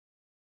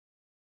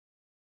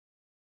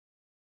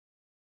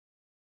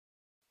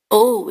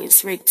Oh,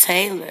 it's Rick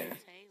Taylor.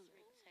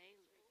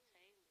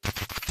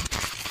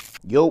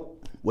 Yo,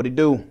 what it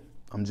do?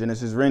 I'm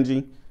Genesis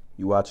Renji.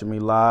 You watching me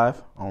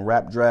live on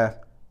Rap Draft.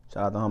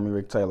 Shout out to homie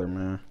Rick Taylor,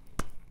 man.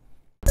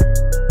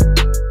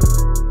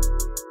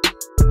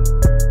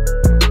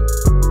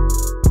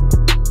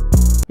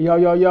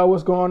 Yo,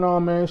 what's going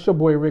on, man? It's your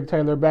boy Rick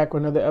Taylor back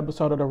with another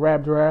episode of the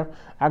Rap Draft.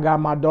 I got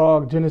my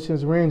dog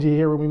Genesis Renji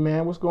here with me,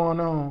 man. What's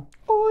going on?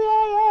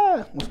 Oh,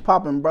 yeah. What's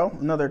poppin', bro?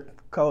 Another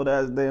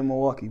cold-ass day in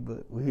Milwaukee,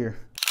 but we're here.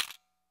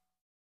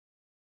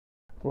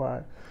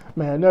 Right.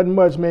 Man, nothing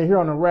much, man. Here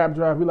on the Rap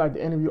Draft, we like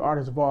to interview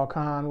artists of all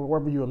kinds,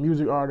 whether you're a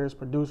music artist,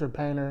 producer,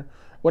 painter,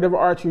 whatever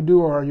art you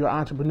do, or you're an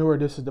entrepreneur,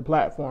 this is the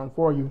platform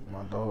for you.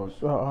 My dog.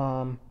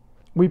 So,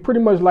 we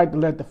pretty much like to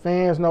let the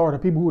fans know, or the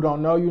people who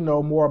don't know you,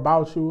 know more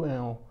about you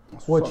and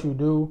what you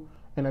do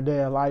in a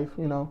day of life,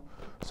 you know.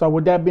 So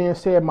with that being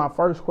said, my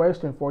first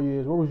question for you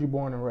is, where was you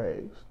born and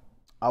raised?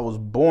 I was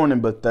born in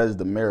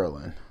Bethesda,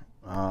 Maryland.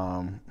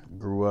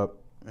 Grew up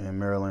in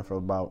Maryland for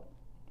about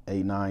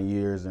 8-9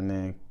 years, and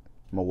then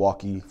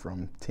Milwaukee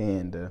from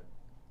 10 to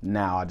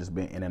now. I just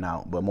been in and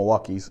out, but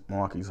Milwaukee's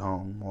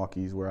home.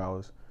 Milwaukee's where I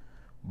was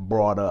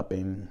brought up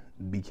and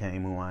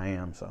became who I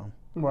am. So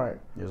right,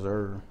 yes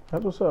sir.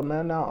 That's what's up,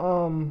 man.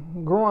 Now,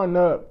 growing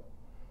up,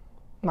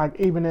 like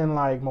even in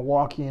like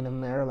Milwaukee and in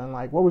Maryland,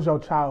 like what was your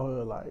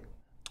childhood like?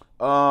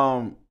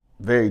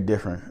 Very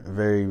different,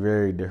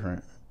 very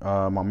different.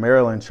 My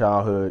Maryland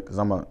childhood, because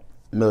I'm a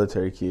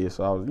military kid,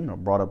 so I was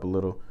brought up a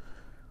little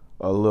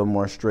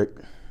more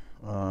strict.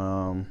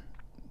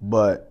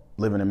 But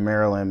living in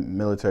Maryland,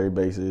 military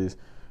bases,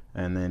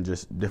 and then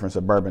just different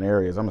suburban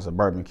areas. I'm a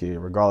suburban kid,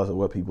 regardless of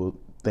what people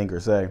think or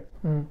say.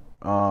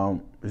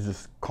 It's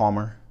just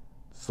calmer,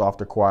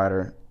 softer,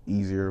 quieter,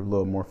 easier, a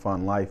little more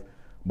fun life.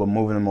 But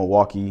moving to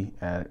Milwaukee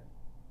at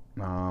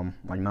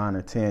like 9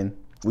 or 10,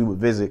 we would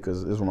visit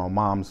because this is where my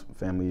mom's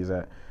family is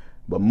at.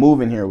 But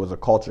moving here was a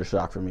culture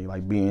shock for me,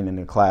 like being in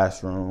the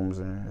classrooms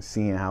and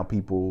seeing how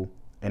people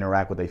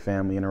interact with their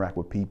family, interact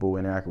with people,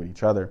 interact with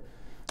each other.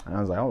 And I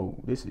was like, oh,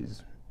 this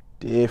is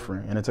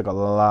different. And it took a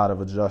lot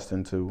of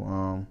adjusting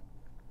to.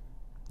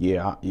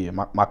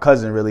 My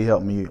cousin really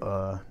helped me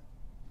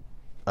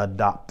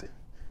adopt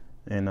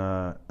and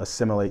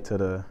assimilate to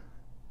the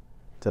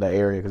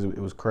area because it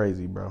was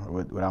crazy, bro.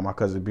 Without my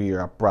cousin be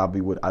here,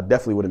 I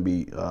definitely wouldn't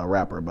be a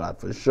rapper, but I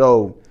for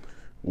sure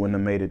wouldn't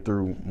have made it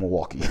through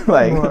Milwaukee.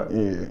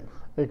 Yeah.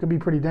 It could be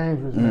pretty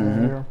dangerous,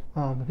 man. Here,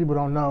 if people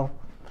don't know.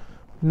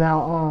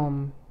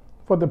 Now,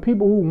 for the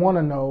people who want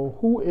to know,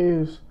 who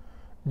is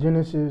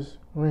Genesis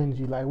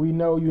Renji? Like, we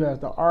know you as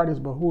the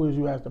artist, but who is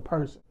you as the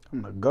person?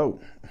 I'm the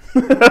GOAT.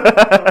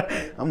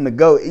 I'm the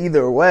GOAT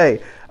either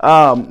way.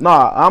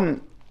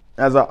 I'm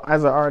as an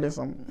artist,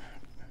 I'm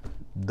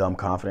dumb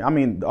confident. I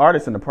mean, the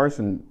artist and the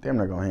person, they're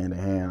not going hand in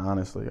hand,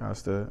 honestly.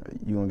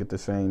 You gonna get the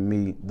same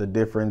me. The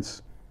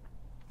difference,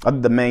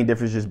 the main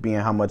difference just being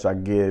how much I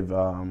give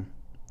on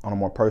a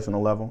more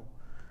personal level.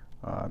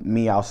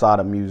 Me outside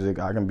of music,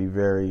 I can be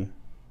very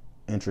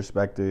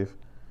introspective.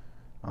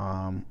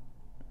 I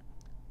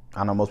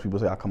know most people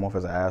say I come off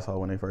as an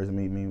asshole when they first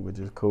meet me, which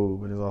is cool,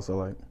 but it's also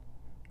like,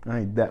 I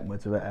ain't that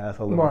much of an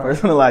asshole in my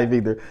personal life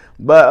either.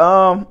 But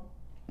I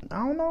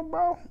don't know,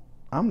 bro.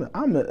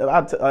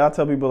 I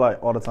tell people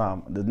like all the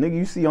time, the nigga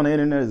you see on the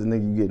internet is the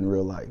nigga you get in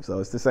real life. So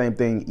it's the same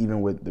thing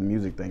even with the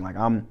music thing. Like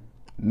I'm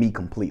me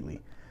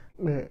completely.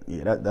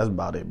 Yeah, that's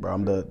about it, bro.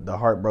 I'm the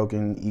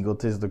heartbroken,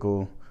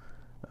 egotistical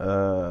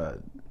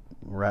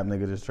rap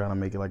nigga just trying to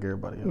make it like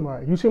everybody else.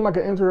 Right. You seem like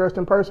an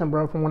interesting person,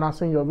 bro, from when I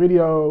seen your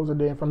videos, and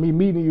then from me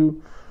meeting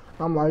you,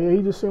 I'm like, yeah,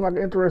 he just seemed like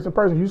an interesting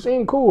person. You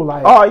seem cool,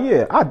 like. Oh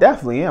yeah, I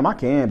definitely am. I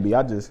can be.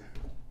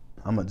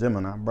 I'm a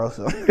Gemini, bro,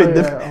 so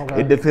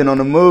it depends on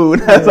the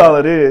mood. That's all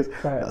it is.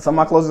 Right. Some of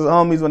my closest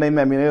homies, when they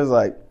met me, they was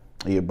like,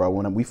 yeah, bro,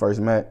 when we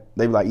first met,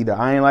 they be like, either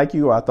I ain't like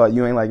you or I thought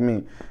you ain't like me.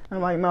 And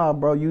I'm like, nah,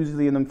 bro,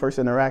 usually in them first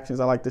interactions,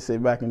 I like to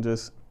sit back and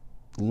just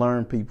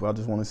learn people. I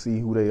just want to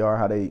see who they are,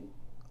 how they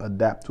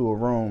adapt to a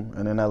room,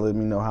 and then that let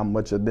me know how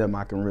much of them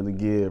I can really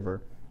give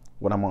or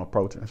what I'm gonna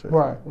approach and shit.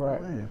 Right.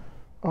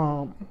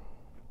 Yeah.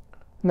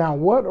 Now,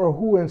 what or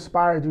who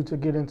inspired you to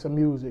get into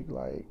music?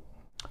 Like,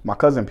 my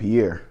cousin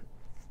Pierre.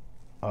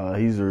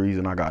 He's the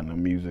reason I got into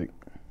music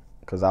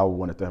because I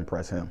wanted to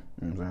impress him.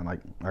 You know what I'm saying? Like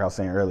I was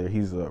saying earlier,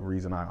 he's the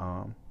reason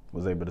I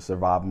was able to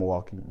survive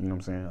Milwaukee. You know what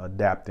I'm saying?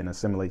 Adapt and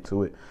assimilate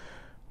to it.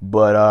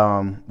 But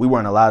we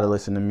weren't allowed to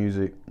listen to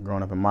music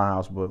growing up in my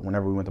house. But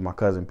whenever we went to my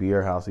cousin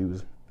Pierre's house, he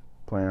was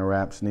playing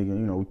rap,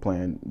 sneaking. We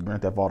playing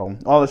Grand Theft Auto,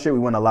 all the shit we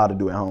weren't allowed to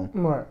do at home.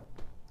 Right.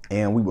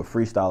 And we would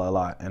freestyle a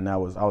lot, and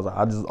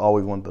I just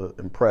always wanted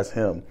to impress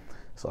him.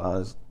 So I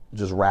was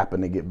just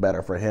rapping to get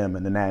better for him,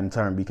 and then that in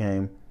turn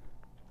became.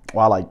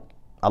 Well,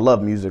 I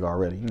love music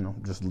already,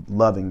 just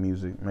loving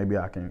music. Maybe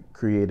I can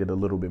create it a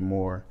little bit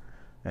more,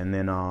 and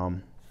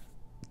then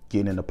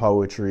getting into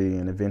poetry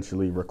and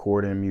eventually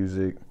recording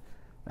music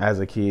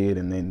as a kid,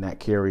 and then that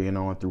carrying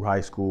on through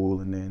high school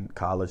and then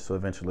college. So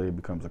eventually it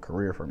becomes a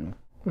career for me.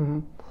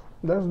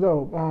 That's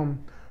dope.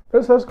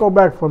 Let's go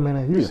back for a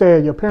minute. You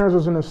said your parents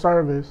was in the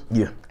service.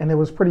 Yeah. And it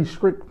was pretty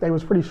strict. They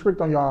was pretty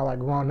strict on y'all, like,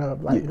 growing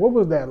up. Like, what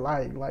was that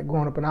like? Like,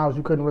 growing up in the house,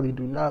 you couldn't really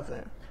do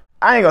nothing.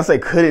 I ain't gonna say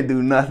couldn't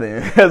do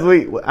nothing because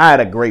I had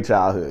a great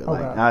childhood. Okay.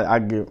 Like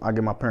I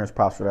give my parents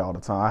props for that all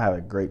the time. I had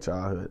a great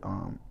childhood.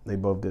 They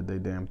both did their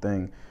damn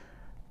thing.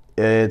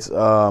 It's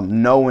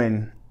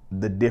knowing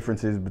the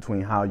differences between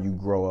how you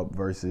grow up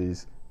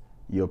versus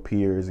your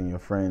peers and your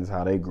friends,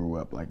 how they grew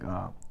up. Like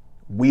my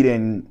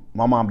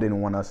mom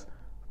didn't want us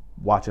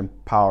watching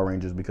Power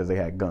Rangers because they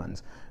had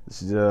guns.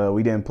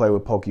 We didn't play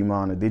with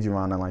Pokemon or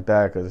Digimon, nothing like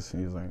that, because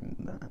he was like,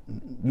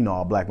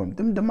 all black women,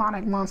 them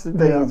demonic monster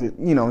things,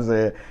 you know what I'm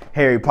saying?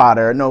 Harry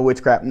Potter, no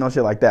witchcraft, no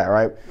shit like that,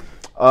 right?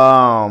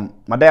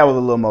 My dad was a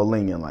little more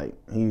lenient, like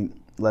he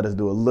let us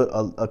do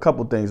a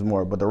couple things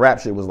more, but the rap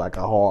shit was like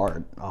a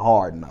hard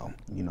no.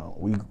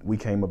 We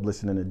came up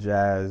listening to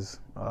jazz.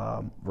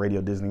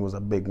 Radio Disney was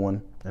a big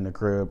one in the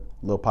crib,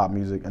 little pop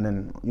music, and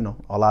then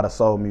a lot of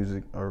soul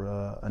music,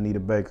 or Anita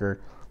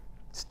Baker,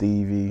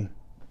 Stevie,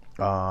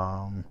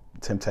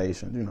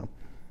 Temptation,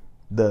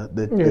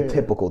 the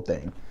typical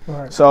thing.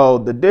 Right. So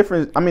the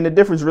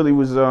difference really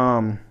was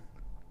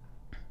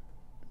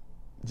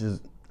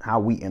just how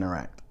we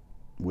interact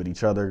with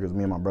each other, because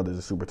me and my brothers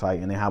are super tight,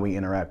 and then how we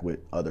interact with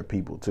other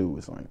people too.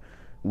 It's like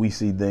we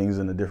see things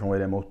in a different way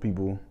that most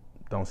people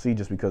don't see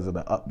just because of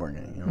the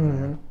upbringing. You know what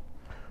I mean?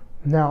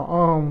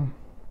 Now,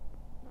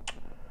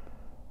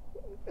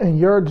 in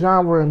your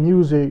genre of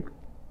music,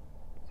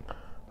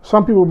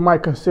 some people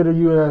might consider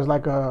you as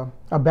like a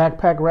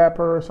backpack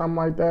rapper or something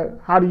like that.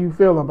 How do you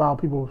feel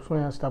about people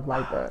saying stuff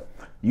like that?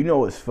 You know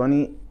what's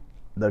funny?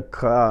 The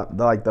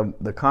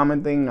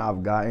common thing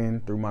I've gotten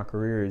through my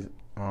career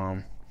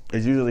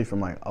is usually from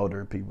like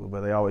older people,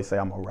 but they always say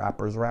I'm a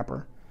rapper's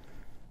rapper.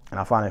 And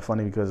I find it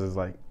funny because it's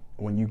like,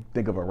 when you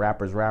think of a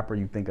rapper's rapper,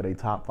 you think of their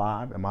top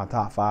 5, and my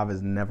top 5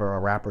 is never a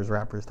rapper's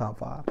top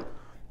 5.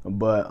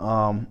 But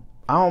I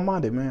don't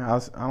mind it, man. I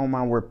don't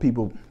mind where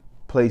people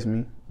place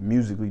me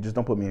musically. Just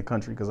don't put me in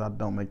country, because I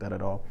don't make that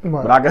at all.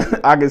 Right.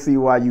 But I can see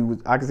why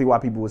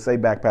people would say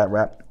backpack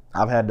rap.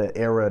 I've had the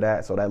era of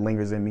that, so that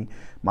lingers in me.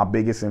 My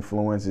biggest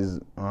influence is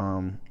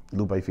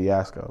Lupe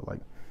Fiasco. Like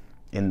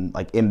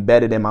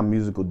embedded in my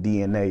musical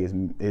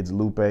DNA it's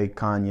Lupe,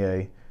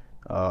 Kanye,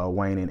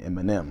 Wayne, and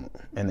Eminem,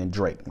 and then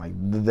Drake. Like,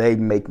 they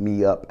make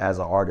me up as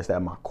an artist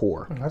at my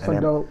core. That's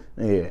dope.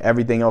 Yeah,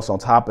 everything else on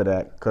top of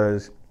that,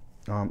 because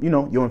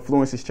your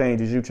influences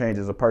change as you change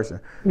as a person.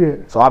 Yeah.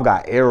 So I've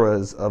got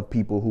eras of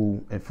people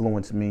who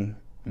influence me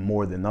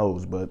more than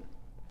those, but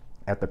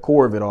at the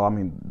core of it all,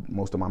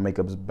 most of my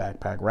makeup is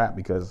backpack rap,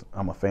 because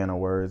I'm a fan of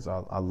words.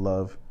 I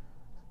love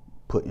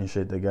putting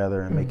shit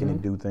together and making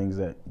it do things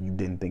that you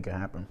didn't think could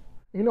happen.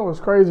 You know, it's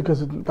crazy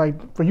because,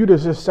 like, for you to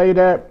just say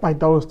that, like,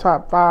 those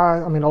top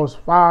 5, those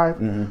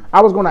 5,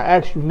 I was going to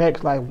ask you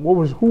next, like,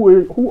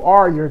 who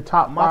are your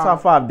top 5? My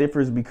top 5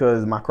 differs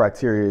because my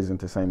criteria isn't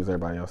the same as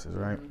everybody else's,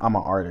 right? I'm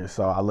an artist,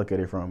 so I look at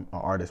it from an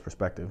artist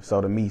perspective. So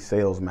to me,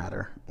 sales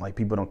matter. Like,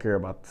 people don't care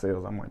about the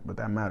sales. I'm like, but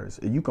that matters.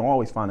 You can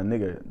always find a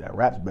nigga that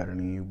raps better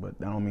than you, but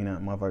that don't mean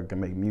that motherfucker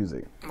can make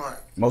music. Right.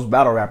 Most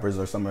battle rappers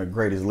are some of the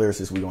greatest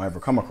lyricists we don't ever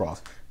come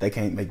across. They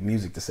can't make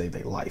music to save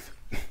their life.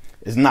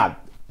 It's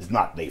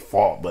not their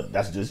fault, but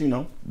that's just,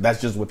 that's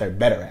just what they're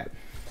better at.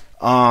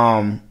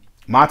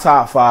 My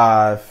top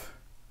 5,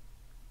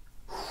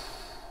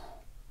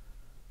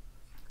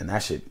 and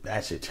that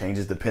shit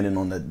changes depending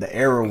on the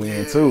era we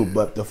in too.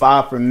 But the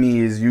 5 for me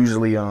is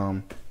usually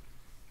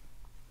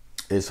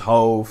it's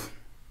Hove,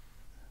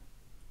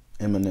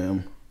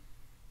 Eminem,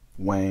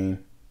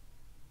 Wayne,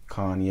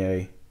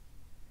 Kanye,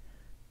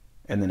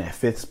 and then that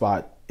 5th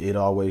spot, it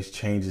always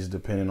changes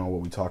depending on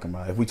what we're talking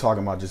about. If we're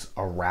talking about just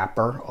a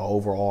rapper, an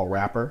overall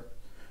rapper,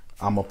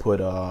 I'm going to put,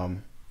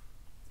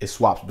 it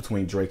swaps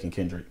between Drake and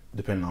Kendrick,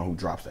 depending on who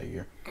drops that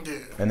year. Yeah.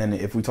 And then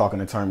if we're talking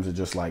in terms of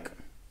just like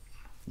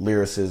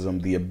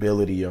lyricism, the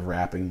ability of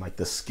rapping, like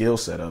the skill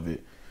set of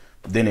it,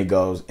 then it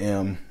goes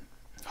M,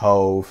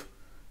 Hove,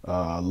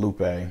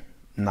 Lupe,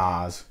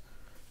 Nas,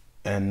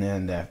 and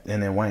then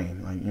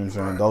Wayne. Like, you know what I'm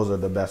saying? Right. Those are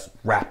the best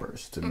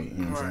rappers to me.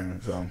 You know what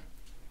I'm saying? So.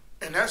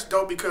 And that's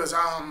dope because,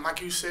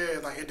 like you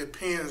said, like, it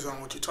depends on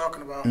what you're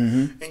talking about,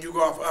 and you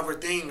go off other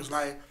things.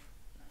 Like,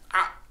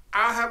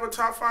 I have a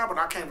top 5, but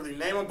I can't really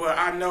name them. But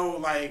I know,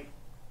 like,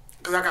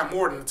 because I got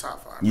more than the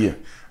top 5. Yeah.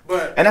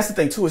 And that's the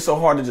thing too. It's so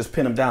hard to just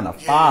pin them down to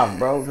 5,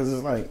 bro. Because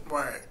it's like,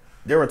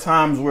 there were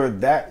times where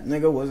that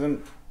nigga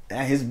wasn't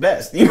at his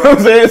best. You know what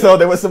I'm saying? So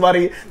there was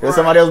somebody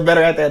else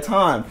better at that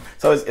time.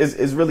 So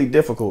it's really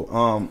difficult.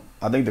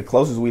 I think the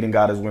closest we done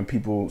got is when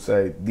people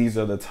say these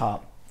are the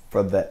top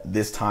for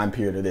this time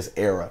period or this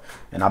era,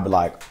 and I'd be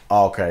like,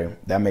 oh, okay,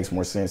 that makes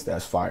more sense.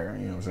 That's fire.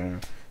 You know what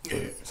I'm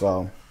saying? Yeah.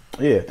 So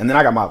yeah, and then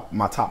I got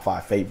my top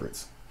 5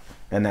 favorites,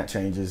 and that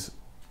changes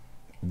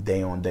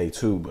day on day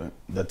too. But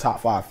the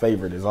top 5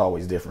 favorite is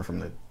always different from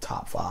the top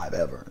top 5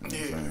 ever. You know what I'm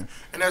saying?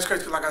 And that's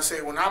crazy. Like I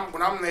said, when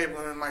I'm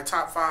labeling my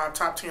top 5,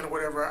 top 10, or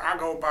whatever, I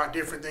go by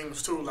different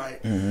things too,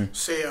 like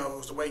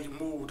sales, the way you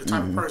move, the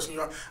type of person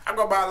you are. I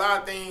go by a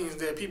lot of things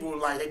that people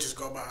like. They just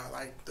go by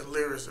like the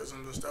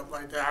lyricism and stuff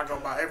like that. I go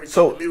by everything.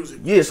 So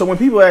music. Yeah. So when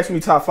people ask me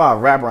top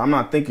 5 rapper, I'm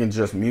not thinking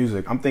just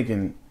music. I'm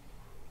thinking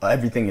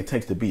everything it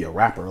takes to be a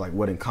rapper, like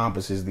what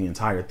encompasses the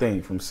entire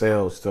thing, from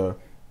sales to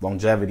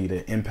longevity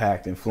to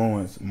impact,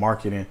 influence,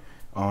 marketing,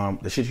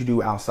 the shit you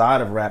do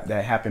outside of rap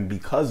that happened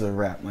because of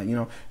rap, like, you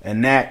know,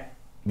 and that,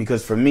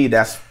 because for me,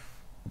 that's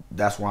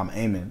where I'm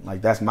aiming.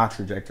 Like, that's my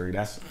trajectory.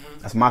 That's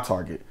my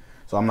target.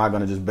 So I'm not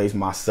going to just base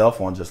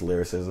myself on just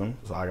lyricism.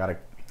 So I got to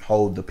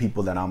hold the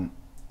people that I'm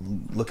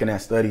looking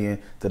at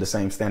studying to the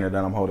same standard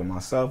that I'm holding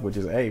myself, which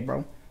is, hey,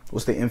 bro,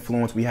 what's the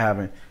influence we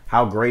having?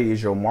 How great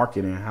is your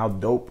marketing? How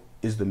dope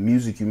is the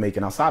music you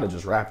making outside of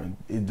just rapping?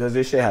 Does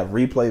this shit have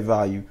replay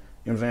value?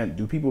 You know what I'm saying?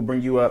 Do people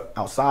bring you up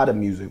outside of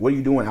music? What are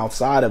you doing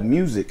outside of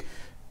music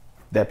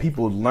that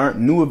people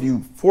knew of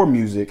you for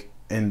music,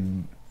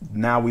 and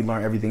now we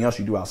learn everything else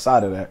you do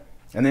outside of that?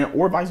 And then,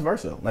 or vice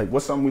versa. Like,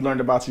 what's something we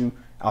learned about you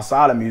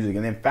outside of music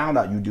and then found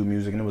out you do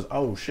music and it was,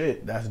 oh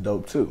shit, that's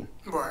dope too.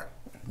 Right.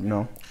 You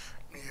know?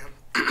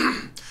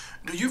 Yeah.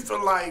 Do you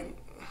feel like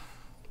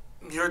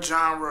your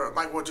genre,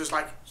 like, well, just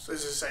like,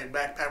 let's just say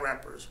backpack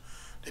rappers,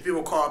 the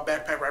people call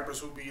backpack rappers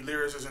who be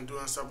lyricists and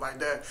doing stuff like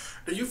that.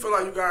 Do you feel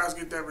like you guys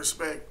get that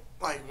respect,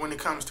 like, when it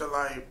comes to,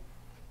 like,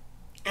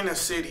 in a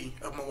city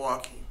of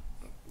Milwaukee?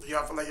 Do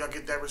y'all feel like y'all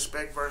get that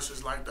respect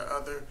versus, like, the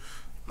other,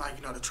 like,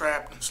 you know, the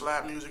trap and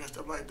slap music and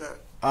stuff like that?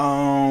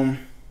 I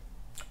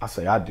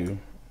say I do.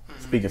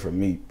 Speaking for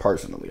me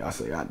personally, I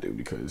say I do,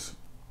 because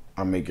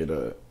I make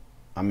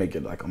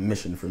it like a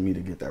mission for me to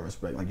get that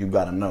respect. Like, you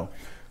gotta know.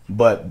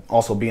 But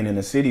also being in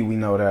the city, we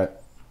know that,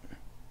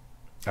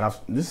 and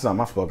this is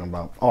something I've spoken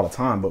about all the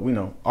time, but we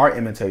know art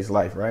imitates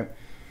life, right?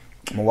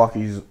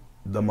 Milwaukee's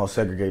the most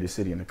segregated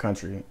city in the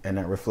country, and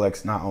that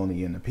reflects not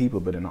only in the people,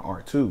 but in the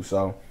art too.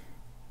 So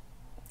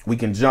we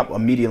can jump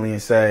immediately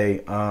and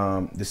say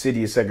the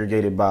city is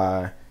segregated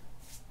by,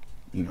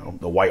 you know,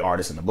 the white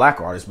artist and the black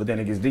artist, but then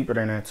it gets deeper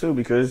than that too,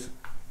 because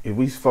if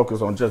we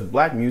focus on just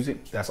black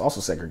music, that's also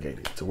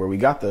segregated to where we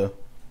got the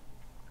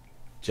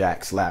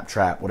jack, slap,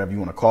 trap, whatever you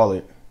want to call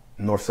it,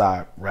 north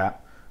side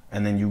rap,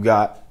 and then you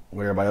got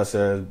what everybody else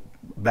says,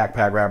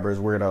 backpack rappers,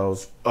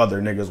 weirdos,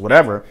 other niggas,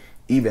 whatever.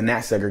 Even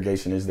that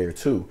segregation is there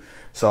too.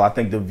 So I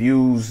think the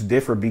views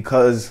differ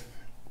because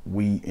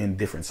we in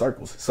different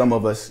circles. Some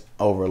of us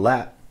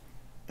overlap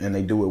and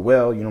they do it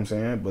well, you know what I'm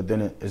saying? But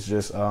then it's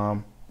just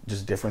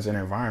difference in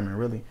environment,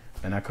 really.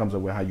 And that comes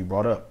up with how you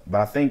brought up.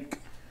 But I think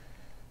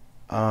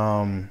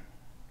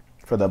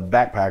for the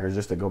backpackers,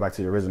 just to go back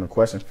to the original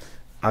question,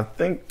 I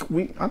think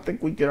we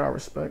get our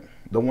respect.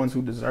 The ones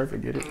who deserve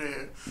it get it.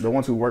 Yeah. The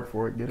ones who work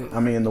for it get it. I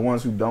mean, the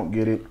ones who don't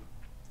get it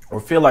or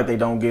feel like they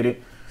don't get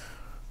it,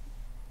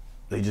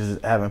 they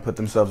just haven't put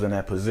themselves in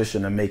that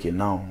position to make it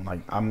known. Like,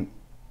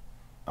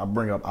 I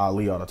bring up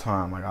Ali all the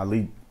time. Like,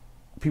 Ali,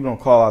 people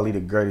don't call Ali the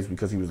greatest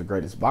because he was the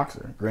greatest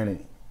boxer.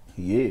 Granted,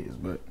 he is,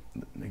 but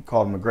they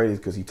called him the greatest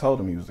because he told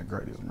them he was the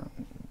greatest. Man.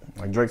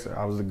 Like Drake said,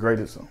 I was the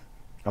greatest. So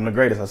I'm the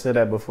greatest. I said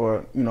that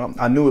before, you know,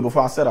 I knew it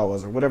before I said I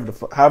was, or whatever the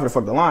fuck, however the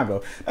fuck the line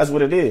go. That's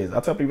what it is. I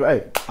tell people,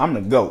 hey, I'm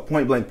the GOAT,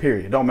 point blank,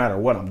 period. It don't matter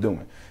what I'm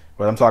doing.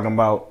 Whether I'm talking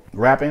about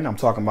rapping, I'm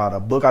talking about a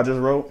book I just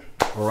wrote,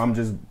 or I'm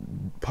just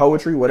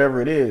poetry, whatever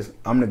it is,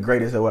 I'm the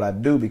greatest at what I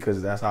do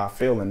because that's how I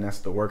feel and that's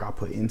the work I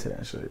put into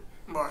that shit.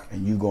 Right.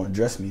 And you gonna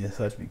address me as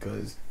such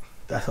because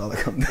that's all it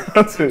comes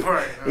down to.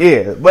 Right.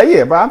 Yeah,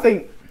 but I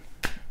think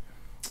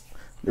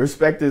the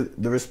respect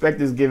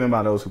is given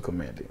by those who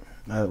command it.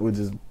 We'll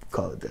just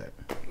call it that.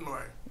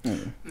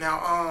 Right.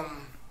 Now,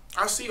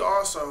 I see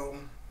also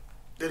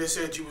that it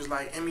said you was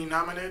like Emmy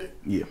nominated.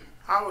 Yeah.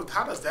 How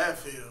does that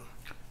feel?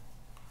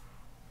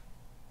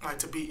 Like,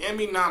 to be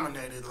Emmy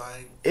nominated,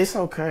 like, it's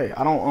okay.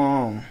 I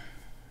don't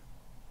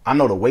I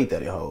know the weight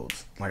that it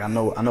holds. Like, I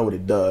know what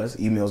it does.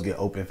 Emails get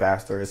open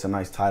faster. It's a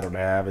nice title to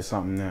have. It's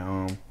something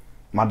that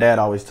my dad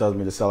always tells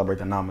me to celebrate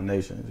the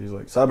nominations. He's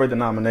like, celebrate the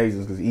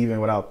nominations because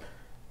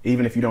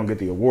even if you don't get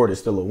the award,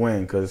 it's still a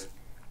win because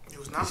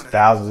there's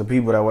thousands of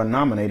people that weren't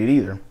nominated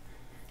either.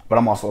 But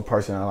I'm also a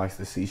person that likes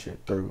to see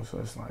shit through. So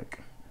it's like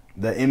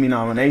the Emmy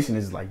nomination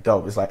is like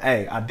dope. It's like,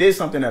 hey, I did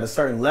something at a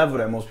certain level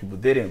that most people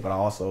didn't, but I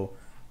also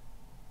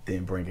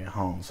didn't bring it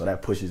home. So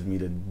that pushes me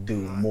to do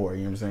more,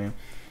 you know what I'm saying?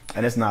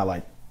 And it's not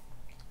like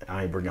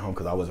I ain't bring it home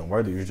because I wasn't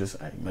worthy. It's just,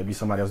 hey, maybe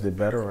somebody else did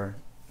better or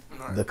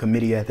the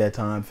committee at that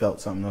time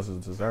felt something else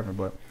was deserving.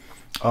 But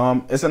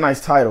it's a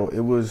nice title. It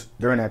was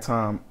during that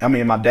time. I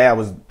mean, my dad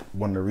was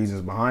one of the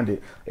reasons behind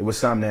it. It was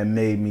something that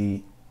made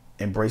me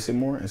embrace it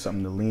more and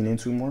something to lean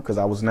into more because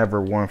I never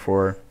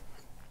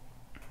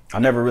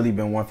really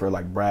been one for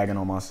like bragging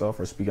on myself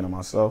or speaking on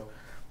myself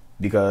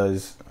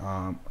because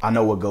I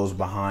know what goes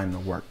behind the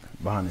work,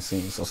 behind the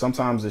scenes. So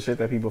sometimes the shit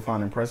that people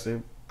find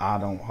impressive, I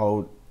don't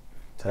hold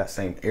to that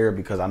same air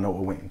because I know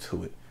what went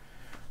into it.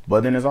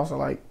 But then it's also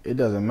like, it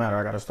doesn't matter.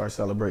 I got to start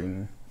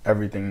celebrating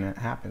everything that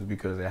happens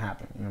because it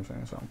happened. You know what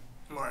I'm saying?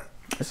 So right.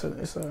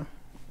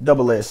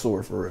 double-edged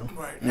sword for real.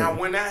 Right. Now,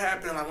 when that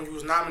happened, like when you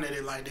was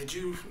nominated, like did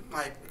you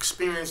like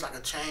experience like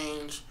a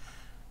change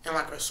and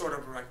like a sort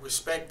of like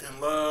respect and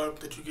love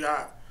that you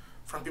got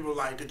from people?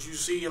 Like, did you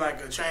see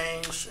like a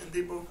change in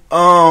people?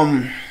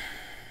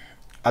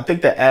 I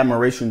think the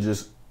admiration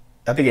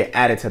I think it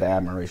added to the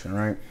admiration,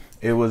 right?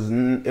 It was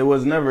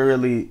never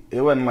really,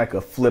 it wasn't like a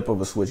flip of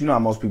a switch. You know how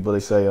most people, they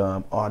say,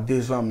 oh, I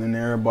did something and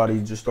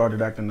everybody just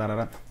started acting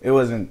da-da-da. It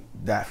wasn't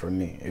that for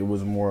me. It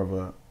was more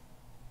of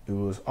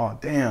oh,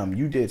 damn,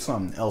 you did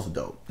something else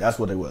dope. That's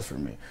what it was for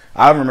me.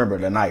 I remember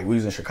the night, we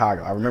was in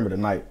Chicago. I remember the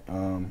night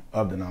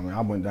of the nomination.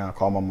 I went down,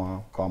 called my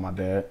mom, called my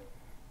dad,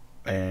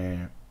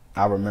 and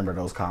I remember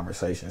those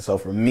conversations. So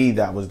for me,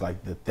 that was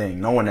like the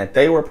thing. Knowing that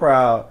they were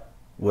proud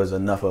was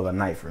enough of a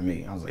night for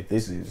me. I was like,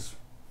 this is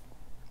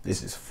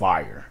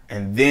fire.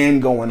 And then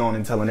going on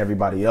and telling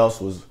everybody else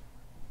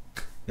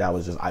that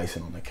was just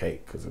icing on the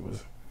cake, because it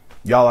was,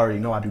 y'all already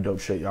know I do dope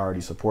shit. Y'all already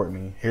support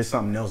me. Here's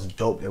something else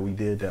dope that we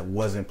did that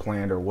wasn't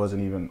planned or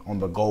wasn't even on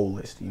the goal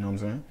list. You know what I'm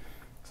saying?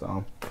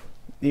 So,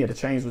 yeah, the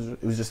change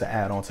was just to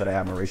add on to the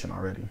admiration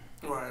already.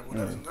 Right.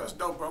 Well, that's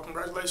dope, bro.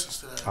 Congratulations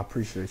to that. I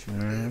appreciate you,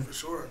 man. Yeah, for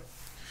sure.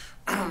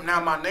 Now,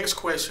 my next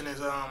question is,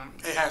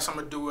 it has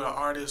something to do with an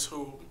artist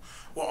who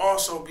will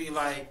also be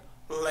like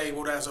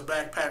labeled as a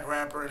backpack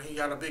rapper, and he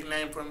got a big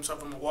name for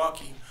himself in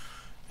Milwaukee,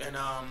 and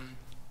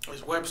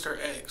it's Webster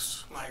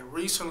X. Like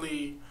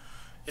recently,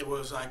 it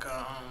was like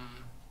a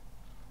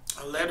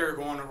letter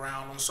going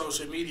around on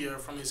social media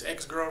from his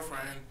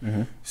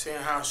ex-girlfriend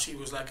saying how she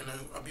was like in an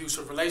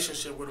abusive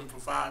relationship with him for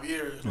 5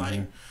 years.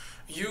 Like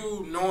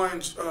you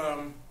knowing,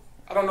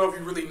 I don't know if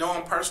you really know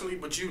him personally,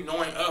 but you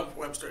knowing of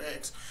Webster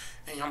X,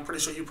 and I'm pretty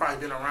sure you've probably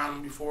been around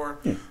him before.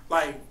 Yeah.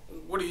 Like,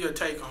 what is your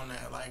take on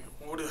that? Like,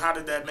 how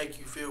did that make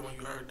you feel when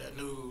you heard that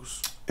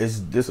news? It's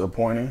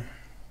disappointing.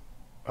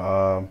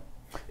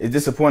 It's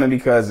disappointing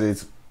because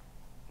it's,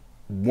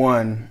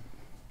 one,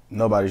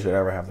 nobody should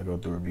ever have to go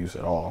through abuse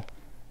at all.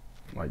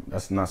 Like,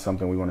 that's not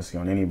something we want to see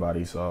on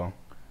anybody. So,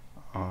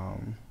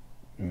 you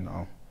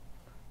know,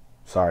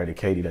 sorry to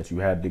Katie that you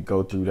had to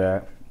go through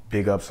that.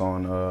 Big ups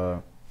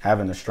on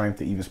having the strength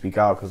to even speak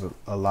out, because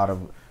a lot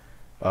of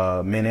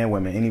men and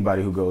women,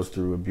 anybody who goes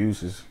through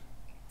abuse is,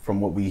 from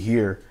what we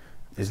hear,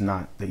 is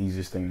not the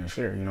easiest thing to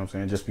share. You know what I'm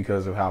saying? Just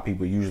because of how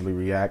people usually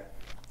react,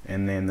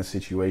 and then the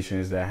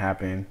situations that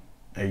happen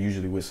are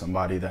usually with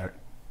somebody that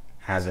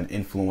has an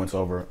influence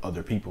over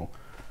other people.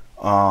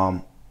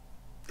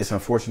 It's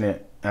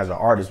unfortunate as an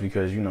artist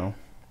because, you know,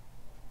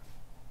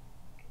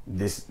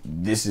 this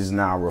is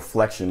now a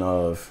reflection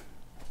of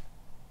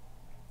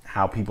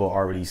how people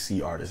already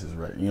see artists as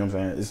right. You know what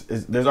I'm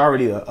saying? There's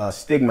already a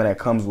stigma that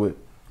comes with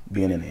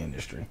being in the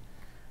industry.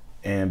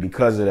 And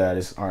because of that,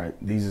 it's all right,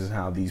 these is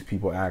how these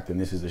people act and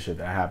this is the shit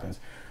that happens.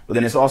 But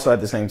then it's also at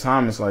the same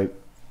time, it's like,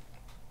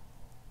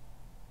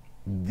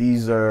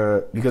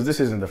 because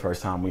this isn't the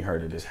first time we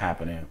heard of this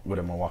happening with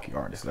a Milwaukee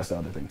artist. That's the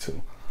other thing too.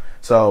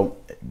 So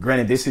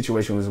granted, this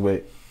situation was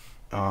with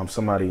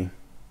somebody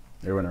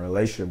they were in a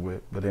relationship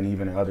with, but then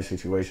even in other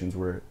situations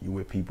where you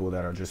with people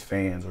that are just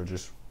fans or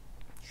just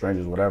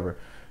strangers, whatever.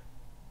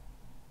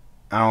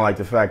 I don't like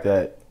the fact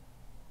that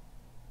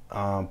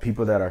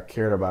people that are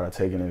cared about are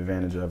taken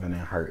advantage of and then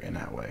hurt in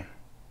that way.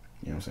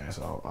 You know what I'm saying?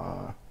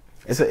 So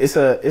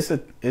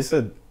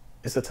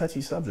it's a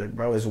touchy subject,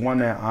 bro. It's one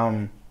that I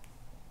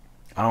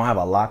don't have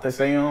a lot to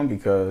say on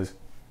because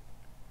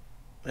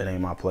it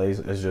ain't my place.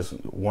 It's just,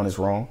 one, it's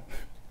wrong.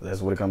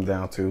 That's what it comes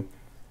down to.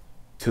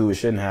 Two, it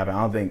shouldn't happen.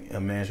 I don't think a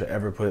man should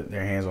ever put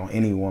their hands on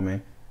any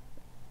woman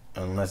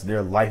unless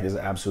their life is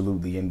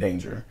absolutely in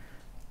danger.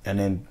 And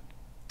then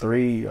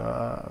three,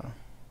 I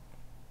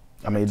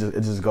mean,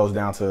 it just goes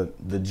down to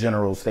the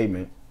general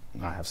statement.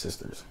 I have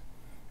sisters.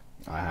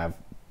 I have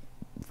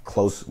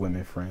close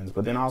women friends,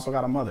 but then I also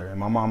got a mother. And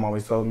my mom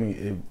always told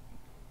me,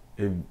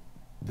 if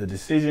the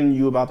decision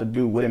you about to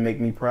do wouldn't make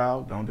me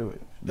proud, don't do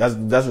it. That's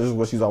just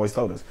what she's always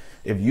told us.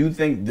 If you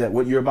think that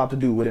what you're about to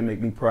do wouldn't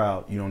make me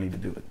proud, you don't need to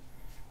do it.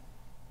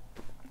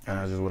 And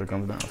that's just what it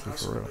comes down to,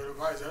 that's for real. Good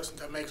advice.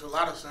 That makes a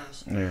lot of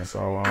sense. Yeah,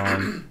 so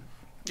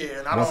yeah,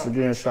 and once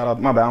again, shout out.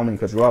 My bad, I don't mean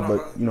to cut you off,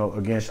 but you know,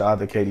 again, shout out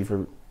to Katie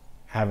for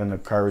having the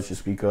courage to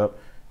speak up.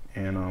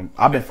 And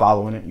I've been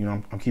following it. You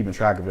know, I'm keeping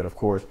track of it, of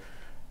course.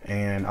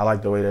 And I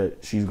like the way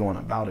that she's going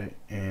about it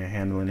and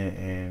handling it,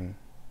 and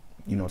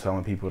you know,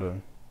 telling people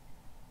to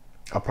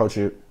approach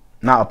it,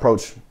 not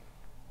approach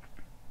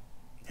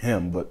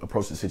him, but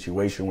approach the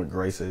situation with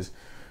grace as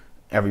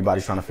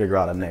everybody's trying to figure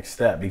out a next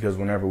step. Because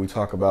whenever we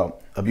talk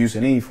about abuse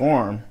in any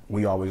form,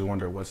 we always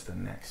wonder what's the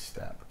next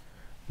step.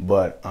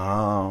 But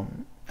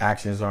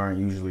actions aren't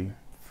usually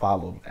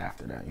followed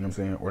after that, you know what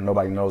I'm saying? Or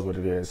nobody knows what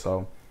it is.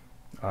 So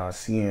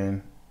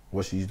seeing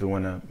what she's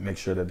doing to make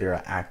sure that there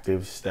are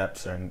active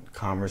steps and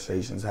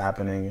conversations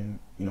happening and,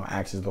 you know,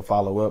 actions to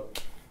follow up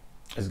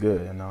is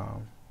good. And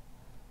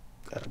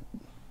that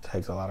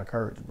takes a lot of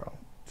courage, bro.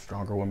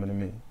 Stronger woman than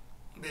me.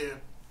 Yeah.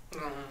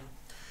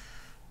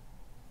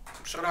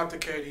 Shout out to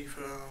Katie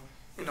for,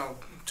 you know,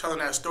 telling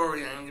that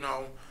story and, you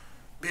know,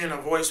 being a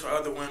voice for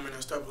other women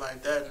and stuff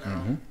like that.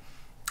 Now,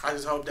 I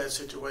just hope that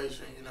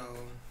situation, you know,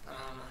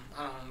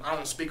 I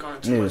don't speak on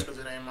it too much because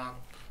it ain't my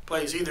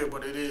place either,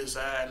 but it is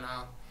sad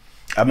now.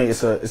 I mean,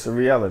 it's a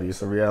reality.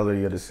 It's a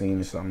reality of the scene.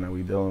 It's something that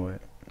we dealing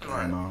with.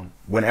 Right. And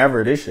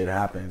whenever this shit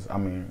happens, I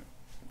mean,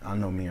 I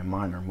know me and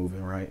mine are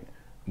moving right,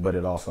 but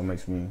it also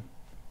makes me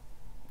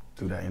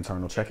do that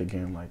internal check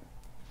again. Like,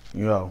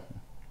 yo,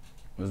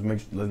 let's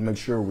make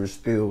sure we're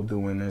still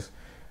doing this.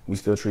 We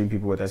still treat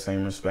people with that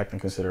same respect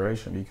and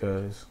consideration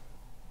because,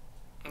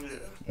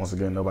 once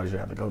again, nobody should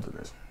have to go through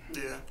this.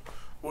 Yeah.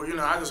 Well, you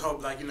know, I just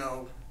hope, like, you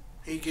know,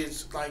 he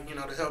gets, like, you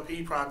know, the help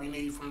he probably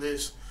need from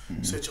this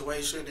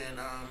situation, and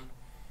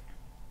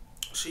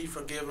she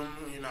forgive him,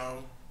 you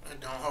know, and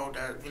don't hold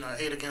that, you know,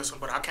 hate against him.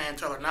 But I can't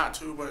tell her not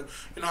to. But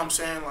you know what I'm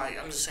saying? Like,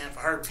 I'm just saying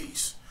for her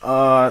peace. You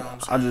know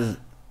I just,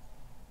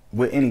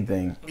 with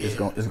anything, it's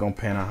gonna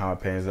pan out how it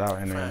pans out,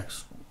 and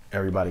Facts. then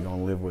everybody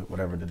gonna live with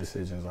whatever the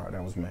decisions are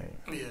that was made.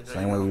 Yeah.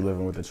 Same way we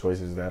living with the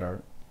choices that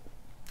are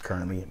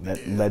currently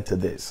that led to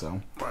this.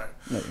 So right.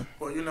 Yeah.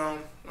 Well, you know,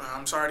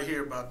 I'm sorry to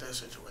hear about that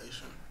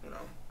situation. You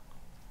know.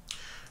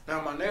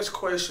 Now my next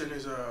question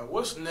is,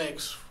 what's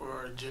next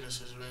for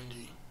Genesis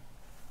Renji?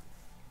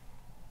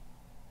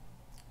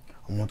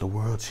 I want the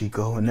world,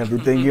 Chico, and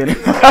everything in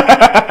it.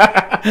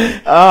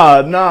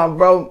 Nah,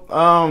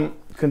 bro.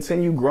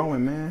 Continue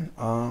growing, man.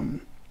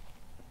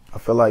 I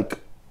feel like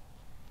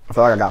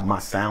I got my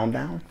sound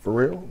down for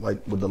real.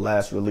 Like with the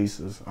last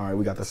releases, all right,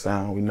 we got the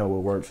sound, we know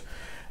what works,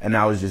 and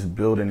now it's just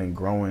building and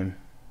growing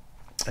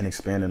and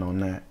expanding on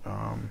that.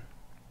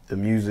 The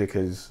music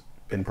has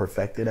been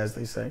perfected, as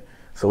they say.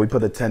 So we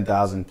put the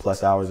 10,000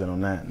 plus hours in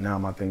on that. Now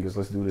my thing is,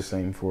 let's do the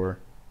same for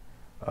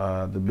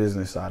the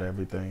business side of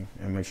everything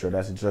and make sure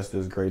that's just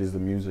as great as the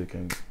music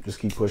and just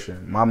keep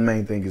pushing. My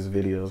main thing is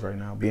videos right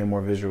now, being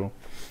more visual.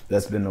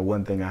 That's been the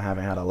one thing I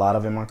haven't had a lot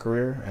of in my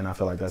career, and I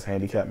feel like that's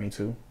handicapped me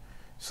too.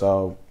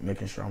 So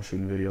making sure I'm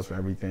shooting videos for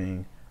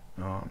everything,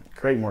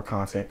 create more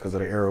content because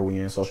of the era we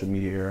in, social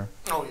media era.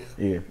 Oh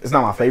yeah. Yeah, it's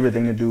not my favorite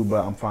thing to do,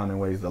 but I'm finding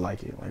ways to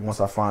like it. Like once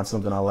I find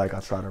something I like,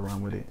 I try to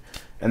run with it.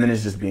 And then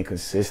it's just being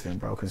consistent,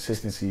 bro.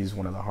 Consistency is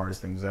one of the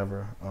hardest things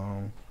ever.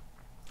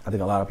 I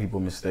think a lot of people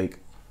mistake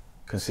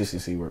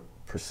consistency with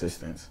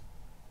persistence.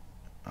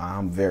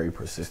 I'm very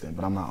persistent,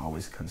 but I'm not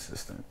always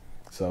consistent.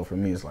 So for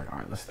me, it's like, all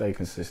right, let's stay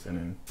consistent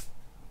and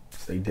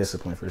stay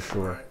disciplined for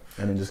sure, Right.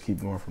 and then just keep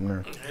going from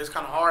there. It's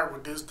kind of hard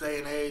with this day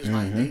and age.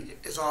 Like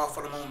it's all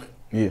for the moment.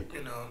 Yeah.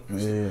 You know.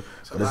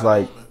 But it's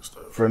like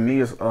for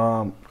me, it's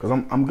because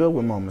I'm good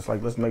with moments.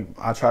 Like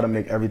I try to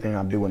make everything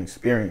I do an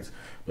experience.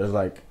 But it's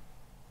like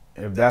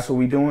if that's what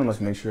we doing,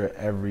 let's make sure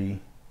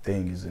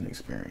everything is an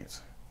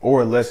experience,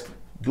 or let's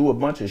do a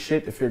bunch of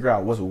shit to figure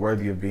out what's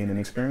worthy of being an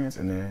experience,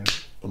 and then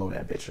blow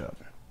that bitch up.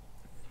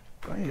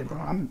 Go ahead, bro.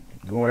 I'm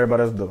doing what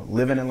everybody else do.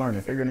 Living and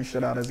learning, figuring this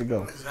shit out as it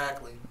goes.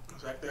 Exactly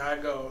how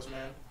it goes,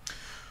 man.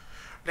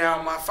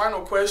 Now, my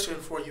final question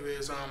for you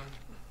is,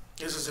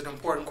 this is an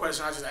important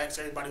question. I just ask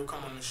everybody who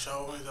come on the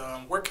show. Is,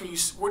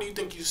 where do you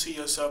think you see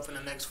yourself in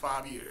the next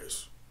 5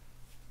 years?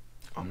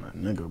 I'm that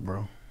nigga,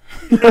 bro.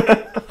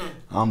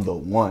 I'm the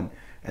one.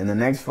 In the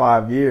next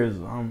 5 years,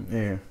 I'm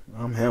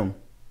him.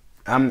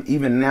 I'm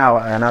even now,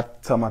 and I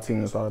tell my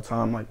team this all the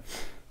time, like,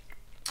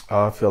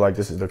 I feel like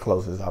this is the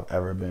closest I've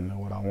ever been to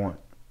what I want.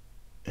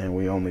 And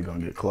we only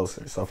gonna get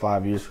closer. So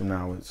 5 years from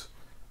now,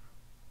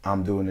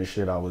 I'm doing this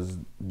shit I was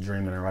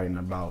dreaming and writing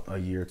about a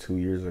year, 2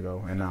 years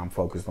ago. And now I'm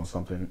focused on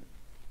something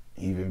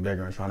even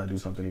bigger and trying to do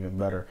something even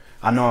better.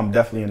 I know I'm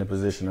definitely in a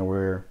position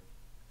where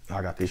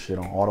I got this shit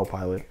on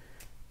autopilot.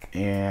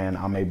 And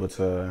I'm able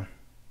to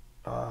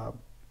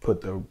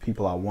put the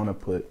people I want to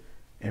put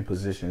in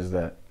positions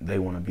that they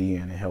want to be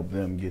in and help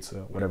them get to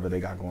whatever they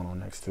got going on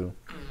next too.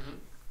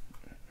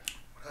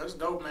 That's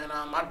dope, man.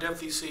 I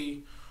definitely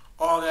see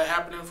all that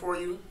happening for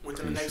you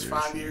within the next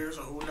 5 years,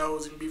 or who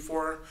knows, even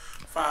before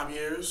 5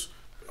 years.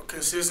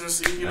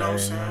 Consistency, you know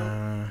what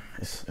I'm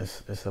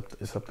saying?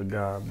 It's up to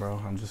God, bro.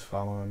 I'm just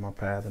following my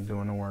path and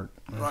doing the work.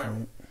 Right.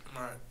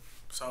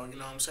 So, you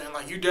know what I'm saying?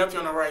 Like, you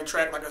definitely on the right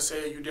track. Like I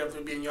said, you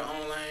definitely be in your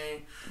own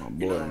lane. Oh,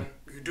 boy. You know,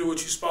 you do what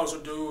you're supposed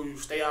to do. You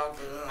stay out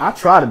there. I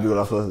try to do what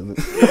I'm supposed to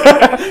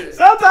do.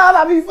 Sometimes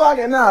I be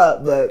fucking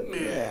up, but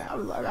I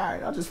was like, all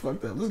right, I just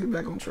fucked up. Let's get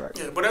back on track.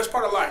 Yeah, but that's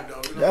part of life,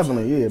 though. You know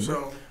definitely, bro.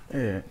 So,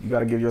 yeah, you got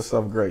to give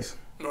yourself grace.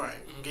 Right.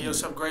 Give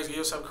yourself grace, give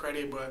yourself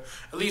credit, but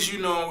at least you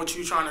know what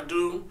you're trying to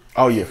do.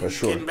 Oh, yeah, for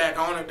sure. Getting back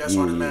on it, that's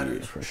all that matters.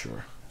 Yeah, for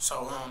sure.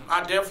 So,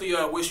 I definitely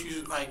wish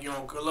you, like, you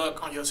know, good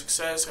luck on your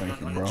success and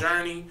on your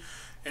journey.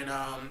 And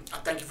I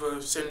thank you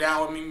for sitting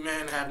down with me,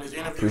 man, having this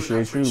interview. I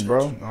appreciate you,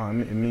 bro.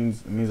 It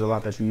means a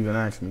lot that you even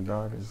asked me,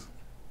 dog.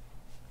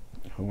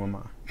 Who am I?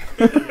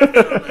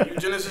 Man, you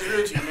Genesis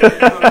Richie, man. You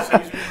know what I'm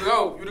saying? You the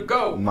GOAT. You the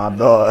GOAT. My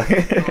dog. You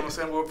know what I'm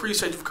saying? Well,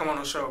 appreciate you for coming on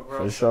the show,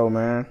 bro. For sure,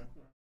 man.